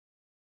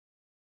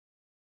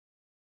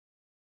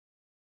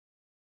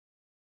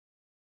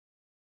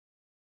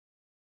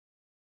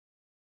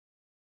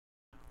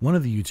One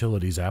of the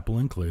utilities Apple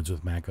includes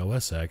with Mac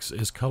OS X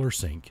is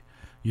ColorSync.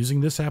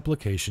 Using this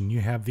application,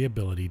 you have the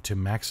ability to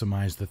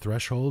maximize the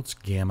thresholds,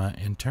 gamma,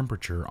 and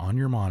temperature on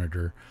your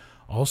monitor,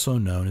 also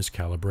known as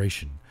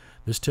calibration.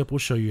 This tip will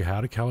show you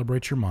how to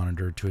calibrate your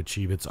monitor to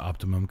achieve its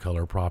optimum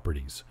color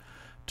properties.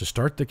 To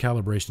start the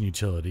calibration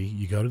utility,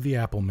 you go to the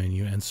Apple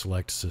menu and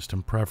select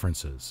System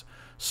Preferences.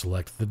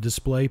 Select the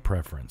Display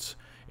preference.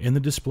 In the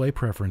Display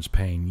Preference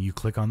pane, you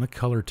click on the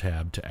Color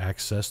tab to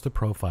access the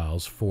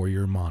profiles for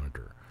your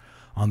monitor.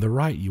 On the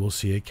right, you will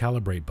see a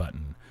Calibrate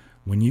button.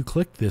 When you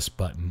click this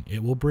button,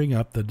 it will bring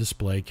up the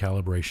Display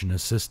Calibration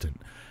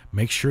Assistant.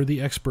 Make sure the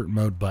Expert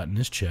Mode button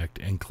is checked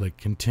and click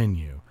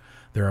Continue.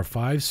 There are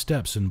 5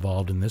 steps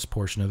involved in this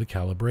portion of the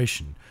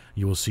calibration.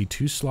 You will see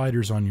 2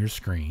 sliders on your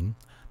screen.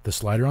 The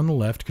slider on the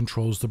left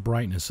controls the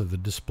brightness of the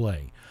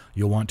display.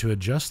 You'll want to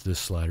adjust this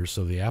slider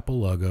so the Apple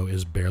logo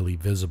is barely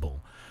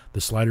visible.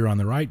 The slider on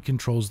the right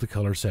controls the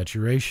color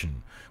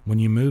saturation. When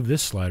you move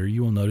this slider,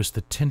 you will notice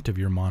the tint of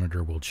your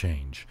monitor will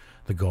change.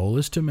 The goal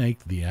is to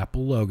make the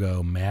Apple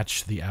logo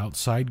match the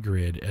outside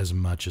grid as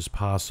much as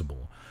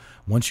possible.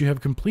 Once you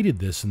have completed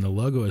this and the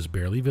logo is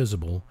barely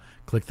visible,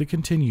 click the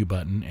Continue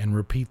button and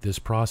repeat this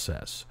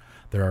process.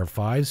 There are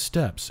 5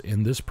 steps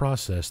in this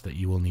process that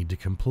you will need to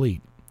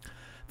complete.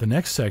 The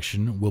next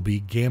section will be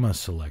Gamma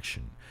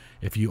selection.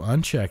 If you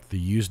uncheck the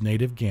Use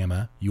Native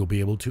Gamma, you'll be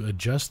able to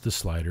adjust the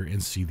slider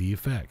and see the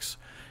effects.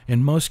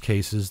 In most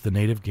cases, the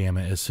native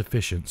gamma is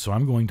sufficient, so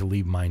I'm going to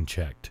leave mine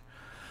checked.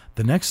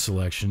 The next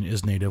selection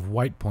is Native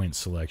White Point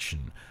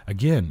selection.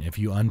 Again, if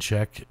you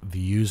uncheck the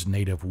Use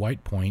Native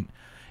White Point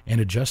and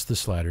adjust the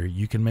slider,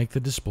 you can make the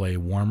display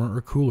warmer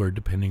or cooler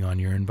depending on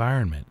your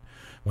environment.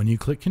 When you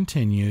click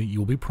Continue, you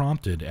will be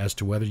prompted as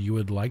to whether you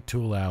would like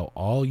to allow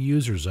all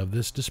users of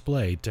this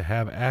display to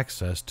have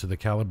access to the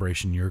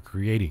calibration you're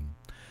creating.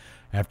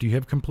 After you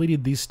have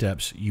completed these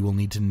steps, you will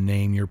need to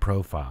name your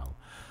profile.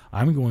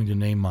 I'm going to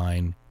name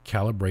mine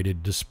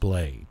Calibrated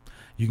Display.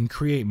 You can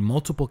create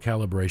multiple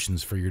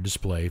calibrations for your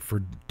display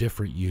for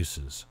different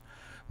uses.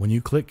 When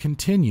you click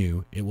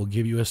Continue, it will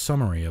give you a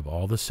summary of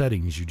all the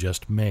settings you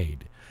just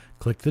made.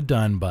 Click the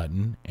Done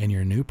button and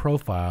your new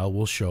profile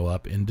will show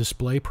up in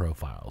Display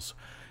Profiles.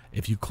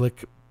 If you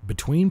click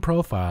between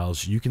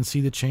profiles, you can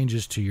see the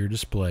changes to your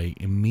display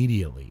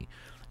immediately.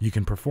 You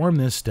can perform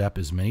this step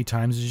as many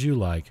times as you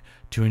like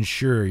to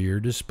ensure your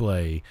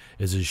display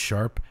is as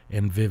sharp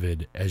and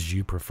vivid as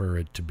you prefer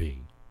it to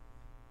be.